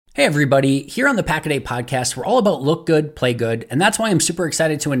Hey everybody, here on the Pack-A-Day podcast, we're all about look good, play good, and that's why I'm super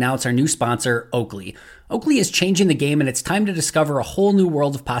excited to announce our new sponsor, Oakley. Oakley is changing the game and it's time to discover a whole new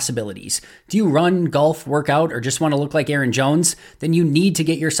world of possibilities. Do you run, golf, work out, or just want to look like Aaron Jones? Then you need to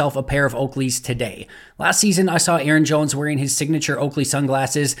get yourself a pair of Oakleys today. Last season, I saw Aaron Jones wearing his signature Oakley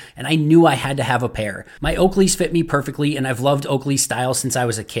sunglasses, and I knew I had to have a pair. My Oakleys fit me perfectly, and I've loved Oakley style since I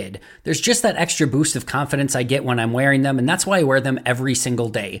was a kid. There's just that extra boost of confidence I get when I'm wearing them, and that's why I wear them every single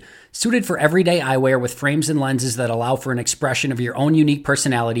day. Suited for everyday eyewear with frames and lenses that allow for an expression of your own unique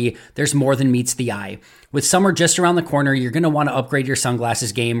personality, there's more than meets the eye. With summer just around the corner, you're going to want to upgrade your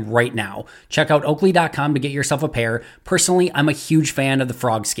sunglasses game right now. Check out Oakley.com to get yourself a pair. Personally, I'm a huge fan of the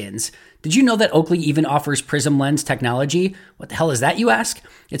frog skins. Did you know that Oakley even offers prism lens technology? What the hell is that, you ask?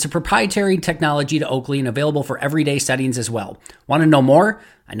 It's a proprietary technology to Oakley and available for everyday settings as well. Want to know more?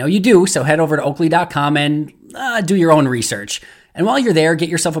 I know you do, so head over to Oakley.com and do your own research. And while you're there, get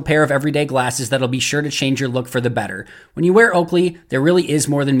yourself a pair of everyday glasses that'll be sure to change your look for the better. When you wear Oakley, there really is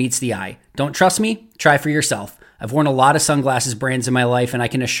more than meets the eye. Don't trust me? Try for yourself. I've worn a lot of sunglasses brands in my life, and I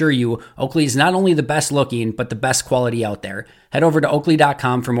can assure you, Oakley is not only the best looking, but the best quality out there. Head over to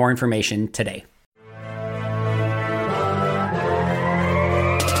Oakley.com for more information today.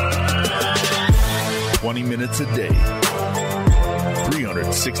 "20 minutes a day,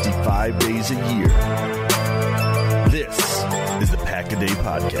 365 days a year. This is the Pack-A-Day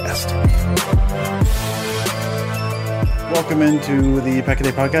Podcast. Welcome into the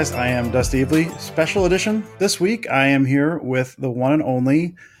Pack-A-Day Podcast. I am Dusty Evely, special edition. This week, I am here with the one and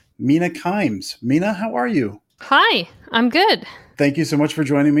only Mina Kimes. Mina, how are you? Hi, I'm good. Thank you so much for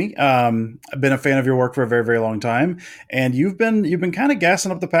joining me. I've been a fan of your work for a very, very long time, and you've been kind of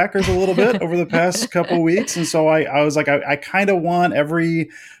gassing up the Packers a little bit over the past couple of weeks. And so I was like, I kind of want every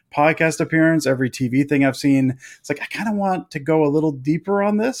podcast appearance, every TV thing I've seen. It's like, I kind of want to go a little deeper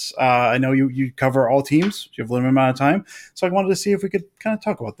on this. I know you cover all teams. You have a limited amount of time. So I wanted to see if we could kind of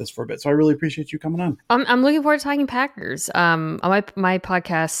talk about this for a bit. So I really appreciate you coming on. I'm looking forward to talking Packers. On my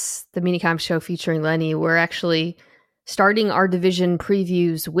podcast, the Mina Show featuring Lenny, we're actually starting our division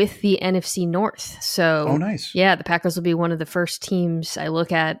previews with the NFC North. So, oh, nice. Yeah, the Packers will be one of the first teams I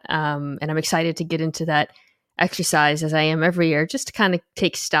look at. And I'm excited to get into that exercise as I am every year, just to kind of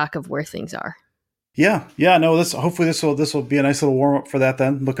take stock of where things are. Yeah. No, hopefully this will be a nice little warm up for that.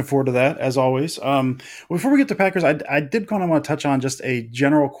 Then looking forward to that as always. Before we get to Packers, I did kind of want to touch on just a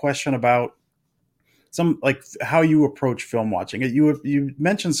general question about some like how you approach film watching. You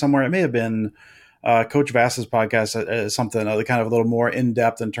mentioned somewhere, it may have been Coach Vass's podcast, something kind of a little more in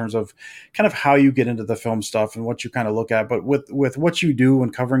depth in terms of kind of how you get into the film stuff and what you kind of look at. But with what you do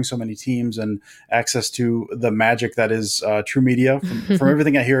when covering so many teams and access to the magic that is true media, from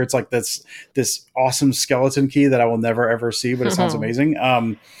everything I hear, it's like this awesome skeleton key that I will never ever see, but it sounds amazing.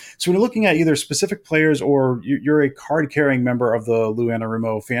 So when you're looking at either specific players or you're a card carrying member of the Lou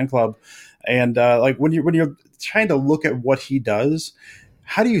Anarumo fan club, and like when you're trying to look at what he does,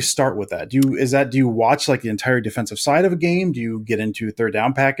 how do you start with that? Do you watch like the entire defensive side of a game? Do you get into third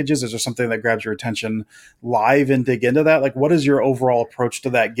down packages? Is there something that grabs your attention live and dig into that? Like, what is your overall approach to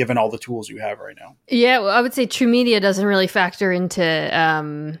that, given all the tools you have right now? Yeah, well, I would say true media doesn't really factor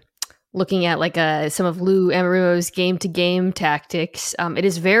into looking at like some of Lou Anarumo's game-to-game tactics. It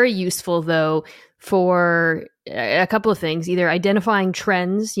is very useful, though, for a couple of things. Either identifying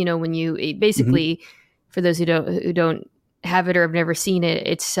trends, when you basically, for those who don't have it or have never seen it,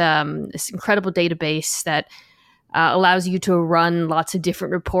 it's this incredible database that allows you to run lots of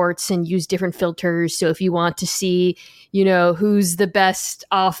different reports and use different filters. So if you want to see, who's the best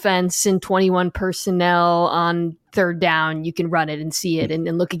offense in 21 personnel on third down, you can run it and see it and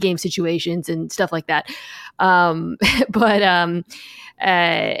look at game situations and stuff like that. And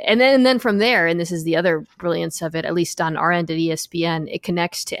then from there, and this is the other brilliance of it, at least on our end at ESPN, it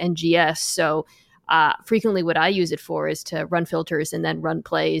connects to NGS. So frequently what I use it for is to run filters and then run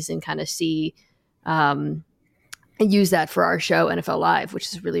plays and kind of see and use that for our show NFL Live, which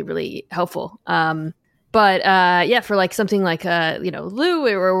is really, really helpful. But for like something like Lou,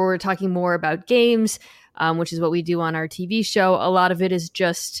 where we're talking more about games, which is what we do on our TV show. A lot of it is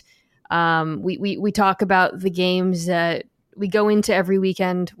just we talk about the games that we go into every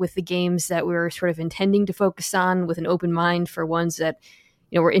weekend with the games that we're sort of intending to focus on with an open mind for ones that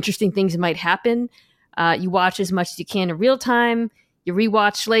where interesting things might happen. You watch as much as you can in real time. You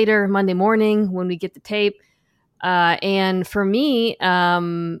rewatch later Monday morning when we get the tape. And for me,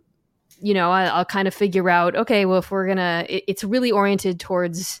 I'll kind of figure out, okay, well, if we're it's really oriented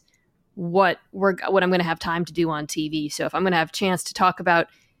towards what I'm going to have time to do on TV. So if I'm going to have a chance to talk about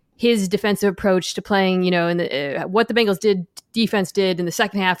his defensive approach to playing, in the what the Bengals defense did in the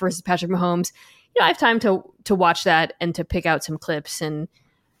second half versus Patrick Mahomes. I have time to watch that and to pick out some clips, and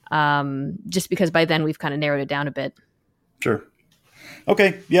just because by then we've kind of narrowed it down a bit. Sure.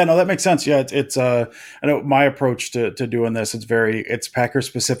 Okay. Yeah, no, that makes sense. Yeah, it's I know my approach to doing this, it's Packer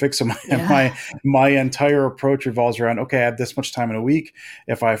specific. So my entire approach revolves around, okay, I have this much time in a week.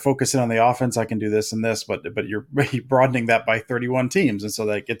 If I focus in on the offense, I can do this and this, but you're broadening that by 31 teams. And so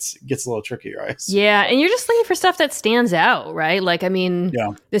that gets a little tricky, right? Yeah. And you're just looking for stuff that stands out, right? Like, I mean,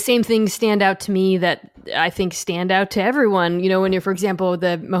 the same things stand out to me that I think stand out to everyone. When you're, for example,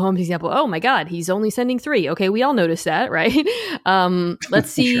 the Mahomes example, oh my God, he's only sending 3. Okay. We all noticed that, right?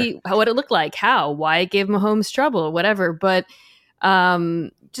 Let's see what it looked like, why it gave Mahomes trouble, whatever. But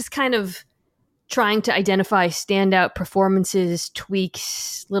just kind of trying to identify standout performances,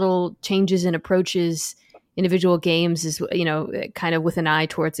 tweaks, little changes in approaches, individual games is, kind of with an eye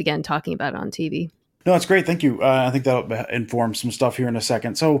towards, again, talking about it on TV. No, that's great. Thank you. I think that'll inform some stuff here in a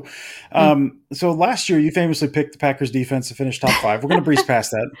second. So, so last year you famously picked the Packers defense to finish top 5. We're going to breeze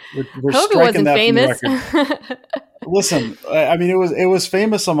past that. We're hope striking that famous. from the record. Listen, I mean, it was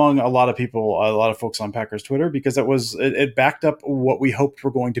famous among a lot of people, a lot of folks on Packers Twitter, because it backed up what we hoped were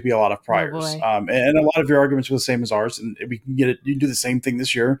going to be a lot of priors. And a lot of your arguments were the same as ours, and we can get it. You can do the same thing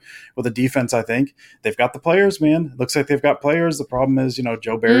this year with the defense. I think they've got the players, man. It looks like they've got players. The problem is,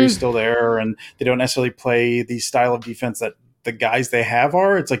 Joe Barry's still there, and they don't necessarily play the style of defense that the guys they have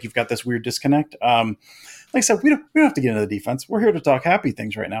are. It's like you've got this weird disconnect. Like I said, we don't have to get into the defense. We're here to talk happy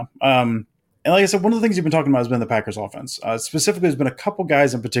things right now. And like I said, one of the things you've been talking about has been the Packers offense. Specifically, there's been a couple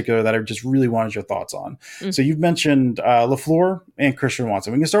guys in particular that I just really wanted your thoughts on. So you've mentioned LaFleur and Christian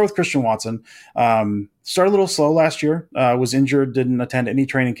Watson. We can start with Christian Watson. Started a little slow last year, was injured, didn't attend any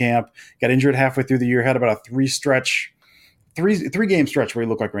training camp, got injured halfway through the year, had about a three-game stretch where he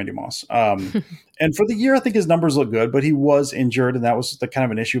looked like Randy Moss. And for the year, I think his numbers look good, but he was injured, and that was the kind of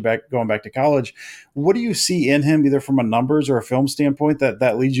an issue going back to college. What do you see in him, either from a numbers or a film standpoint,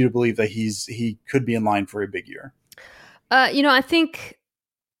 that leads you to believe that he could be in line for a big year? I think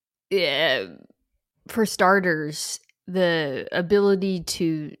for starters, the ability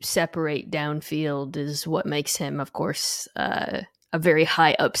to separate downfield is what makes him, of course, a very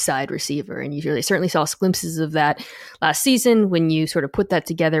high upside receiver. And you certainly saw glimpses of that last season when you sort of put that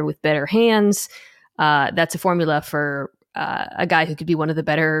together with better hands. That's a formula for a guy who could be one of the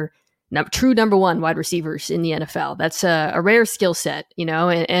better true number one wide receivers in the NFL. That's a rare skill set,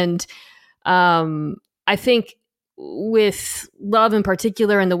 and I think with Love in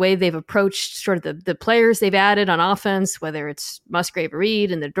particular and the way they've approached sort of the players they've added on offense, whether it's Musgrave or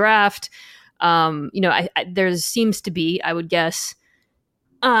Reed in the draft, there seems to be, I would guess,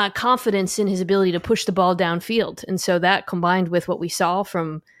 confidence in his ability to push the ball downfield. And so that, combined with what we saw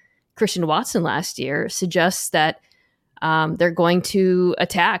from Christian Watson last year, suggests that they're going to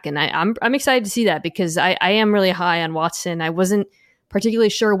attack. And I'm excited to see that, because I am really high on Watson. I wasn't particularly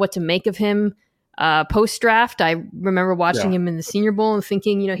sure what to make of him post-draft. I remember watching him in the Senior Bowl and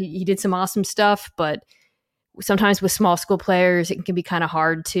thinking, he did some awesome stuff, but sometimes with small school players, it can be kind of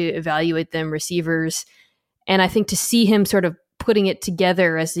hard to evaluate them, receivers. And I think to see him sort of putting it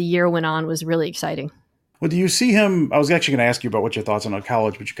together as the year went on was really exciting. Well, do you see him? I was actually going to ask you about what your thoughts on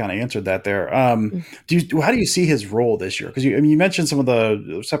college, but you kind of answered that there. How do you see his role this year? Because you mentioned some of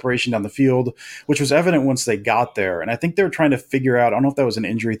the separation down the field, which was evident once they got there. And I think they were trying to figure out, I don't know if that was an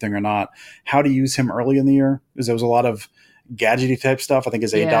injury thing or not, how to use him early in the year, because there was a lot of gadgety type stuff. I think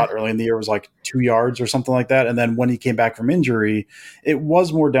his A-dot early in the year was like 2 yards or something like that. And then when he came back from injury, it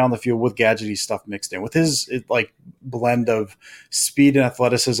was more down the field with gadgety stuff mixed in with his blend of speed and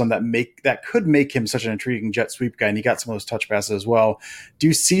athleticism that could make him such an intriguing jet sweep guy. And he got some of those touch passes as well. Do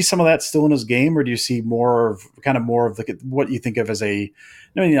you see some of that still in his game, or do you see more of what you think of as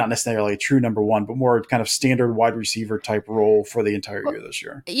not necessarily a true number one, but more kind of standard wide receiver type role for the entire year this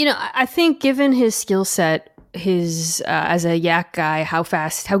year? I think given his skill set, his as a yak guy, how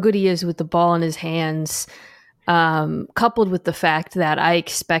good he is with the ball in his hands, coupled with the fact that I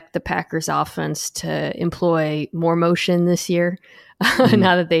expect the Packers offense to employ more motion this year,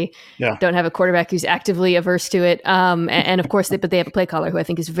 now that they don't have a quarterback who's actively averse to it. And of course, but they have a play caller who I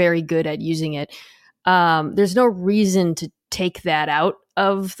think is very good at using it. There's no reason to take that out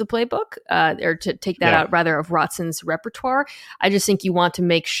of the playbook, or to take that out rather of Watson's repertoire. I just think you want to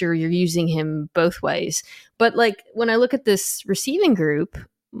make sure you're using him both ways. But when I look at this receiving group,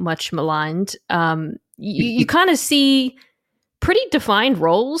 much maligned, you kind of see pretty defined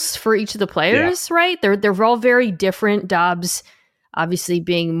roles for each of the players, right? They're all very different. Dobbs obviously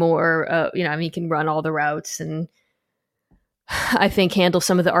being more, he can run all the routes, and I think, handle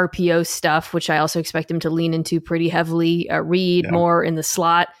some of the RPO stuff, which I also expect him to lean into pretty heavily. Reed more in the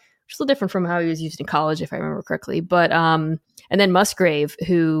slot, which is a little different from how he was used in college, if I remember correctly. But and then Musgrave,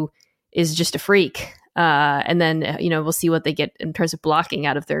 who is just a freak. And then, we'll see what they get in terms of blocking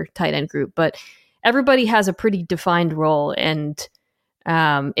out of their tight end group. But everybody has a pretty defined role. And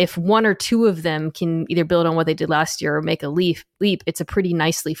if one or two of them can either build on what they did last year or make a leap, it's a pretty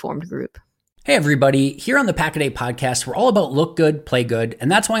nicely formed group. Hey everybody, here on the Pack-A-Day podcast, we're all about look good, play good,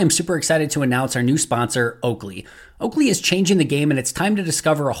 and that's why I'm super excited to announce our new sponsor, Oakley. Oakley is changing the game and it's time to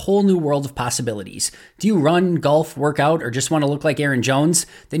discover a whole new world of possibilities. Do you run, golf, work out, or just want to look like Aaron Jones?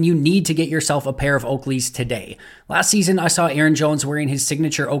 Then you need to get yourself a pair of Oakleys today. Last season, I saw Aaron Jones wearing his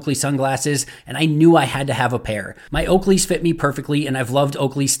signature Oakley sunglasses, and I knew I had to have a pair. My Oakleys fit me perfectly, and I've loved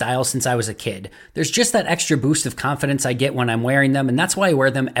Oakley style since I was a kid. There's just that extra boost of confidence I get when I'm wearing them, and that's why I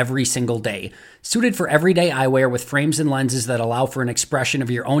wear them every single day. Suited for everyday eyewear with frames and lenses that allow for an expression of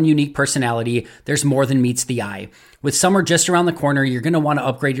your own unique personality, there's more than meets the eye. With summer just around the corner, you're going to want to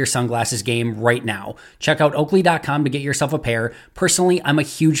upgrade your sunglasses game right now. Check out Oakley.com to get yourself a pair. Personally, I'm a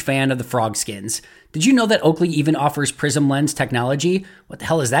huge fan of the frog skins. Did you know that Oakley even offers prism lens technology? What the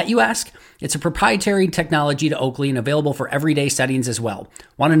hell is that, you ask? It's a proprietary technology to Oakley and available for everyday settings as well.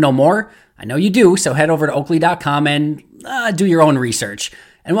 Want to know more? I know you do, so head over to Oakley.com and do your own research.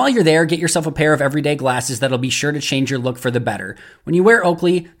 And while you're there, get yourself a pair of everyday glasses that'll be sure to change your look for the better. When you wear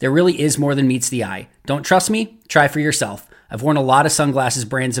Oakley, there really is more than meets the eye. Don't trust me? Try for yourself. I've worn a lot of sunglasses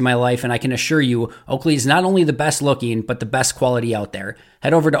brands in my life, and I can assure you, Oakley is not only the best looking, but the best quality out there.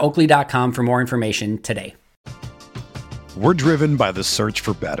 Head over to Oakley.com for more information today. We're driven by the search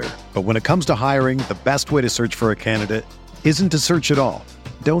for better. But when it comes to hiring, the best way to search for a candidate isn't to search at all.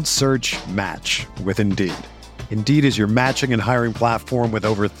 Don't search, match with Indeed. Indeed is your matching and hiring platform with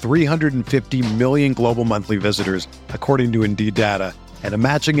over 350 million global monthly visitors, according to Indeed data, and a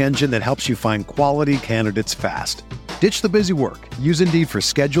matching engine that helps you find quality candidates fast. Ditch the busy work. Use Indeed for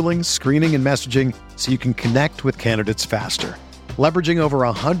scheduling, screening, and messaging so you can connect with candidates faster. Leveraging over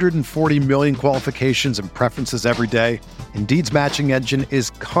 140 million qualifications and preferences every day, Indeed's matching engine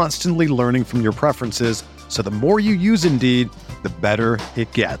is constantly learning from your preferences, so the more you use Indeed, the better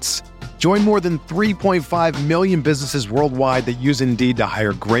it gets. Join more than 3.5 million businesses worldwide that use Indeed to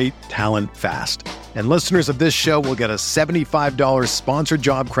hire great talent fast. And listeners of this show will get a $75 sponsored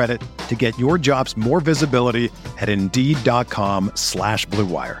job credit to get your jobs more visibility at Indeed.com/Blue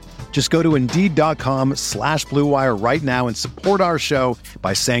Wire. Just go to Indeed.com/Blue Wire right now and support our show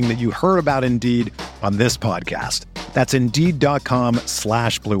by saying that you heard about Indeed on this podcast. That's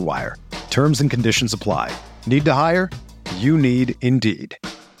Indeed.com/Blue Wire. Terms and conditions apply. Need to hire? You need Indeed.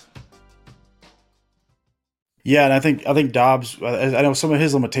 Yeah, and I think Dobbs, I know some of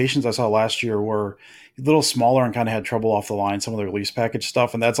his limitations I saw last year were a little smaller and kind of had trouble off the line, some of the release package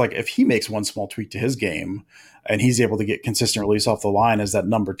stuff. And that's like, if he makes one small tweak to his game and he's able to get consistent release off the line as that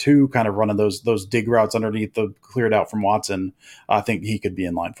number two, kind of running those dig routes underneath the cleared out from Watson, I think he could be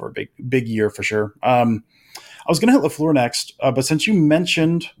in line for a big year for sure. I was going to hit LaFleur next, but since you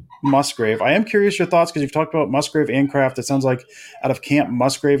mentioned Musgrave, I am curious your thoughts because you've talked about Musgrave and Kraft. It sounds like out of camp,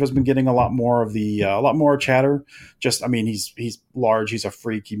 Musgrave has been getting a lot more chatter. Just, I mean, he's large, he's a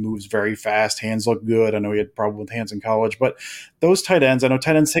freak, he moves very fast, hands look good. I know he had problems with hands in college, but those tight ends, I know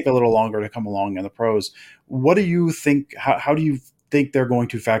tight ends take a little longer to come along in the pros. What do you think? How do you think they're going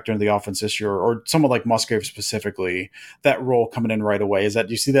to factor into the offense this year, or someone like Musgrave specifically, that role coming in right away? Do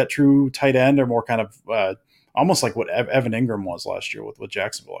you see that true tight end, or more kind of almost like what Evan Ingram was last year with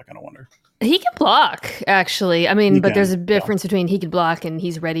Jacksonville? I kind of wonder. He can block, actually. I mean, but there's a difference between he can block and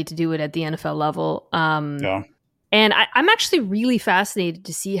he's ready to do it at the NFL level. And I'm actually really fascinated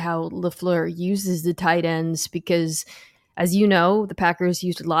to see how LaFleur uses the tight ends because, as you know, the Packers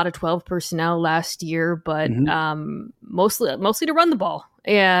used a lot of 12 personnel last year, but mostly to run the ball.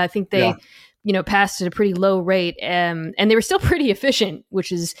 Yeah, I think they passed at a pretty low rate, and they were still pretty efficient,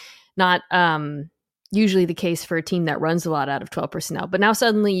 which is not usually the case for a team that runs a lot out of 12 personnel. But now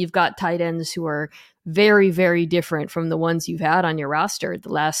suddenly you've got tight ends who are very, very different from the ones you've had on your roster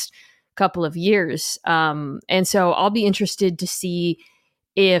the last couple of years. And so I'll be interested to see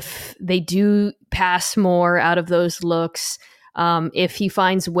if they do pass more out of those looks, if he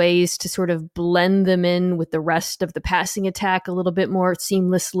finds ways to sort of blend them in with the rest of the passing attack a little bit more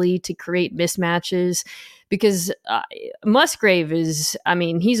seamlessly to create mismatches. Because Musgrave is, I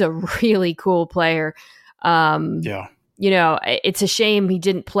mean, he's a really cool player. It's a shame he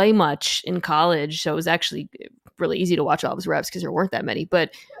didn't play much in college, so it was actually really easy to watch all of his reps because there weren't that many.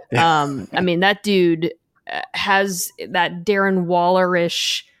 But I mean, that dude has that Darren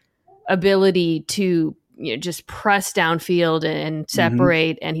Waller-ish ability to, just press downfield and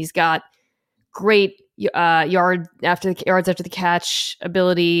separate. And he's got great yards after the catch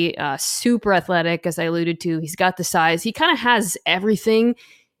ability, super athletic, as I alluded to. He's got the size. He kind of has everything.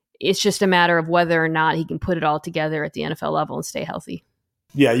 It's just a matter of whether or not he can put it all together at the NFL level and stay healthy.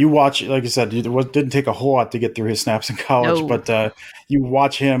 Yeah, you watch, like I said, it didn't take a whole lot to get through his snaps in college, No. but you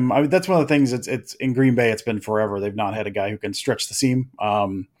watch him. I mean, that's one of the things. It's in Green Bay. It's been forever. They've not had a guy who can stretch the seam.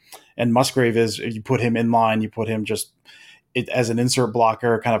 And Musgrave is, you put him in line, you put him just as an insert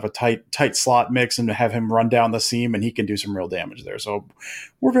blocker, kind of a tight slot mix, and have him run down the seam, and he can do some real damage there. So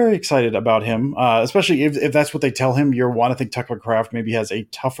we're very excited about him, especially if that's what they tell him year one. I think Tucker Kraft maybe has a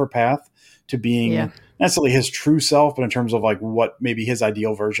tougher path to being not necessarily his true self, but in terms of like what maybe his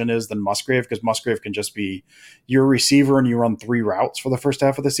ideal version is than Musgrave, because Musgrave can just be your receiver and you run 3 routes for the first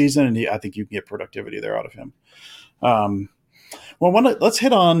half of the season, and I think you can get productivity there out of him. Well, let's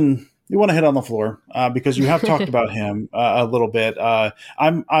hit on. You want to hit on the floor because you have talked about him a little bit.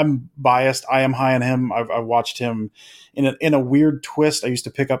 I'm biased. I am high on him. I've watched him in a weird twist. I used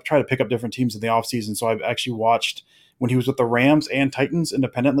to try to pick up different teams in the offseason. So I've actually watched when he was with the Rams and Titans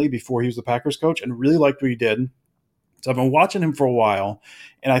independently before he was the Packers coach, and really liked what he did. So I've been watching him for a while,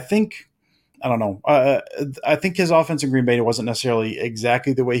 and I think his offense in Green Bay wasn't necessarily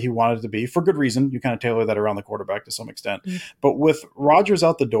exactly the way he wanted it to be, for good reason. You kind of tailor that around the quarterback to some extent. But with Rodgers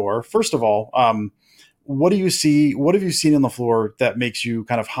out the door, first of all, what do you see? What have you seen on the floor that makes you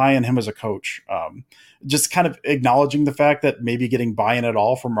kind of high on him as a coach? Just kind of acknowledging the fact that maybe getting buy-in at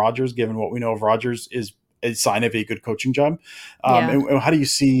all from Rodgers, given what we know of Rodgers, is a sign of a good coaching job. And how do you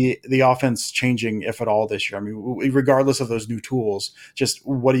see the offense changing, if at all, this year? I mean, regardless of those new tools, just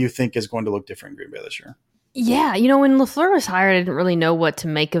what do you think is going to look different in Green Bay this year? Yeah, when LaFleur was hired, I didn't really know what to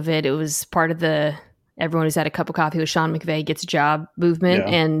make of it. It was part of the everyone who's had a cup of coffee with Sean McVay gets a job movement.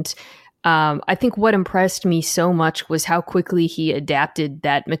 Yeah. And I think what impressed me so much was how quickly he adapted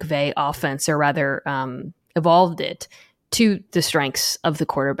that McVay offense, or rather evolved it to the strengths of the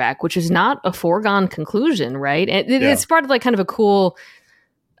quarterback, which is not a foregone conclusion, right? It's part of like kind of a cool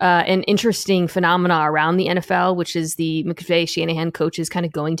and interesting phenomena around the NFL, which is the McVay-Shanahan coaches kind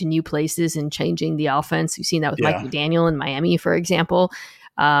of going to new places and changing the offense. We've seen that with Mike McDaniel in Miami, for example.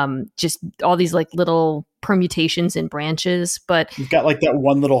 Just all these like little permutations and branches, but you've got like that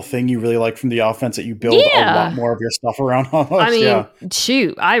one little thing you really like from the offense that you build a lot more of your stuff around. Almost. I mean,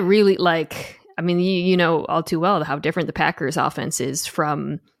 shoot, I really like. I mean, you know all too well how different the Packers offense is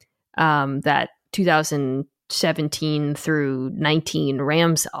from that 2017 through 19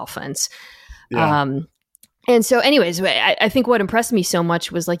 Rams offense. And so anyways, I think what impressed me so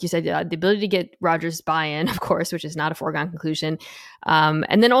much was, like you said, the ability to get Rodgers buy-in, of course, which is not a foregone conclusion.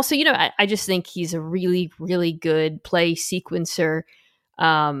 And then also, I just think he's a really, really good play sequencer.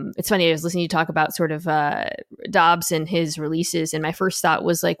 It's funny, I was listening to you talk about sort of Dobbs and his releases, and my first thought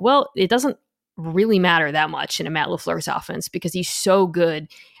was like, well, it doesn't really matter that much in a Matt LaFleur's offense because he's so good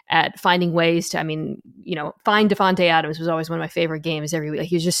at finding ways to, find Devontae Adams was always one of my favorite games every week.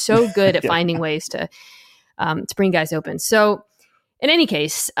 He was just so good at finding ways to bring guys open. So in any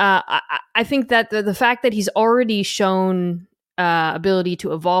case, I think that the fact that he's already shown ability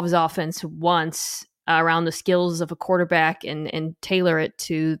to evolve his offense once around the skills of a quarterback and tailor it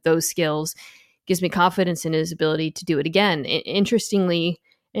to those skills gives me confidence in his ability to do it again. Interestingly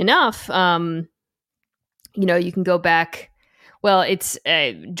enough, you can go back. Well, it's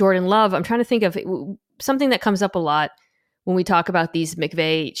Jordan Love. I'm trying to think of something that comes up a lot when we talk about these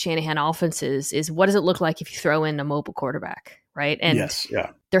McVay-Shanahan offenses is what does it look like if you throw in a mobile quarterback, right? And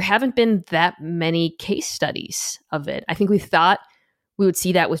there haven't been that many case studies of it. I think we thought we would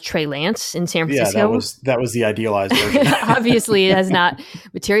see that with Trey Lance in San Francisco. Yeah, that was the idealized version. Obviously, it has not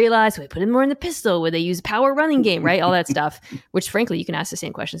materialized. We put in more in the pistol where they use power running game, right? All that stuff, which frankly, you can ask the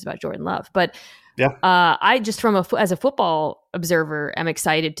same questions about Jordan Love. But I just as a football observer, am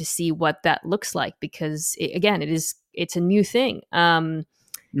excited to see what that looks like because it's a new thing.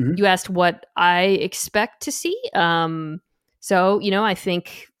 You asked what I expect to see. So, I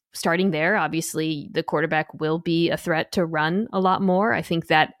think starting there, obviously the quarterback will be a threat to run a lot more. I think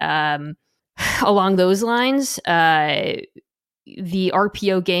that along those lines, the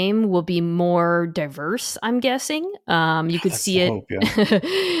RPO game will be more diverse, I'm guessing. You could see it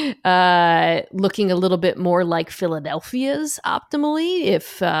looking a little bit more like Philadelphia's optimally.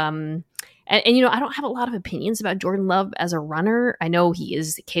 If and I don't have a lot of opinions about Jordan Love as a runner. I know he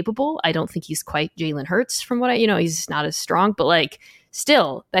is capable. I don't think he's quite Jalen Hurts from what he's not as strong, but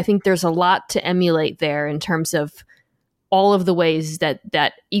still, I think there's a lot to emulate there in terms of all of the ways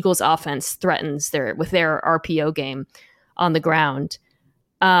that Eagles offense threatens with their RPO game on the ground.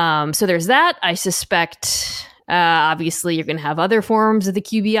 So there's that. I suspect, obviously, you're going to have other forms of the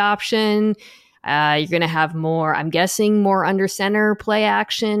QB option. You're going to have more, I'm guessing, more under center play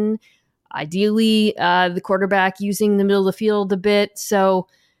action. Ideally, the quarterback using the middle of the field a bit. So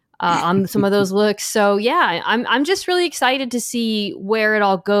on some of those looks. So yeah, I'm just really excited to see where it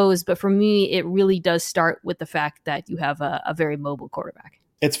all goes. But for me, it really does start with the fact that you have a very mobile quarterback.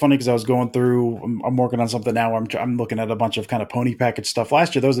 It's funny because I was going through, I'm working on something now. I'm looking at a bunch of kind of pony package stuff.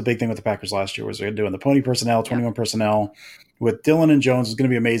 Last year, that was the big thing with the Packers last year, was they're doing the pony personnel, 21 personnel with Dillon and Jones is going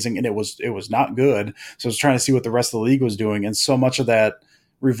to be amazing. And it was not good. So I was trying to see what the rest of the league was doing. And so much of that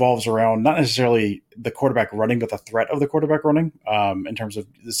revolves around not necessarily the quarterback running, but the threat of the quarterback running in terms of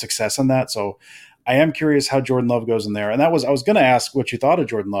the success in that. So I am curious how Jordan Love goes in there. And I was going to ask what you thought of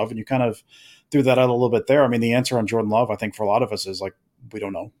Jordan Love, and you kind of threw that out a little bit there. I mean, the answer on Jordan Love, I think for a lot of us is like, we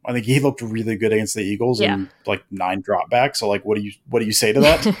don't know. I think he looked really good against the Eagles and like 9 dropbacks. So like, what do you say to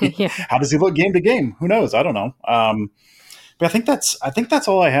that? Yeah. How does he look game to game? Who knows? I don't know. But I think that's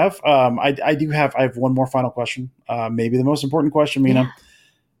all I have. I have one more final question. Maybe the most important question, Mina. Yeah.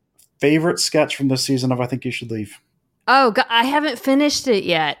 Favorite sketch from this season of I Think You Should Leave? Oh, God, I haven't finished it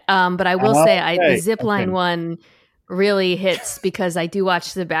yet. But I will say the zipline one really hits because I do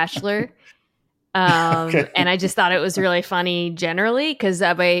watch The Bachelor. And I just thought it was really funny generally because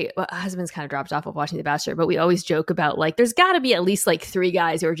my husband's kind of dropped off of watching The Bachelor, but we always joke about like, there's got to be at least like 3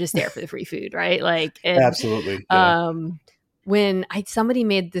 guys who are just there for the free food, right? Like, and, absolutely. Yeah. When somebody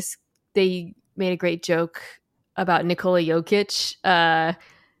made they made a great joke about Nikola Jokic.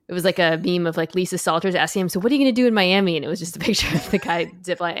 It was like a meme of like Lisa Salters asking him, so what are you going to do in Miami? And it was just a picture of the guy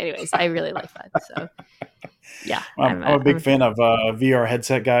zipline. Anyways, I really like that. So yeah. I'm a big fan of VR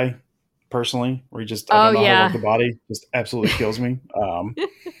headset guy personally, where he just, I don't know how to work the body, just absolutely kills me.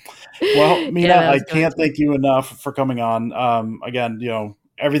 Well, Mina, I can't thank you enough for coming on. Again,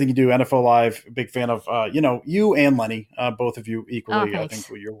 everything you do, NFL Live, big fan of, you and Lenny, both of you equally. I think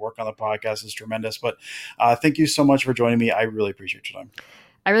your work on the podcast is tremendous, but thank you so much for joining me. I really appreciate your time.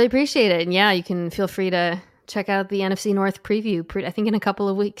 I really appreciate it. And yeah, you can feel free to check out the NFC North preview. I think in a couple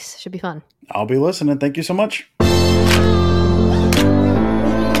of weeks. Should be fun. I'll be listening. Thank you so much.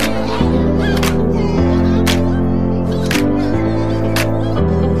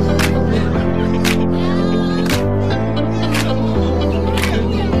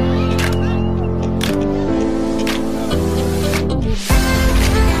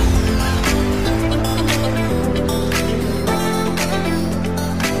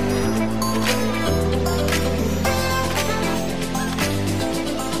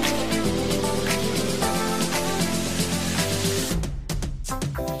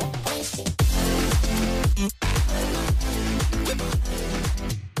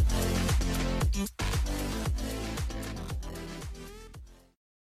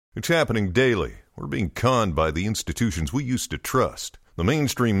 It's happening daily. We're being conned by the institutions we used to trust. The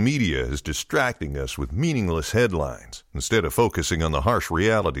mainstream media is distracting us with meaningless headlines instead of focusing on the harsh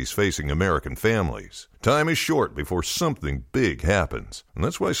realities facing American families. Time is short before something big happens, and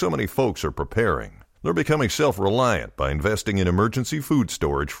that's why so many folks are preparing. They're becoming self-reliant by investing in emergency food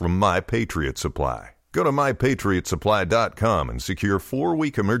storage from My Patriot Supply. Go to MyPatriotSupply.com and secure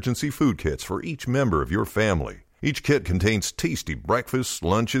 4-week emergency food kits for each member of your family. Each kit contains tasty breakfasts,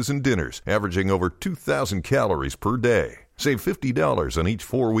 lunches, and dinners, averaging over 2,000 calories per day. Save $50 on each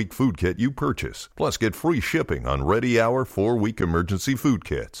 4-week food kit you purchase. Plus, get free shipping on Ready Hour 4-week emergency food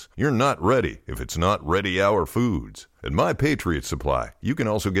kits. You're not ready if it's not Ready Hour Foods. At My Patriot Supply, you can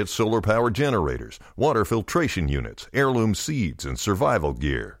also get solar power generators, water filtration units, heirloom seeds, and survival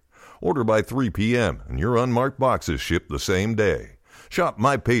gear. Order by 3 p.m. and your unmarked boxes ship the same day. Shop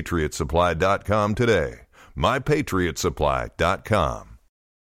MyPatriotSupply.com today. MyPatriotSupply.com.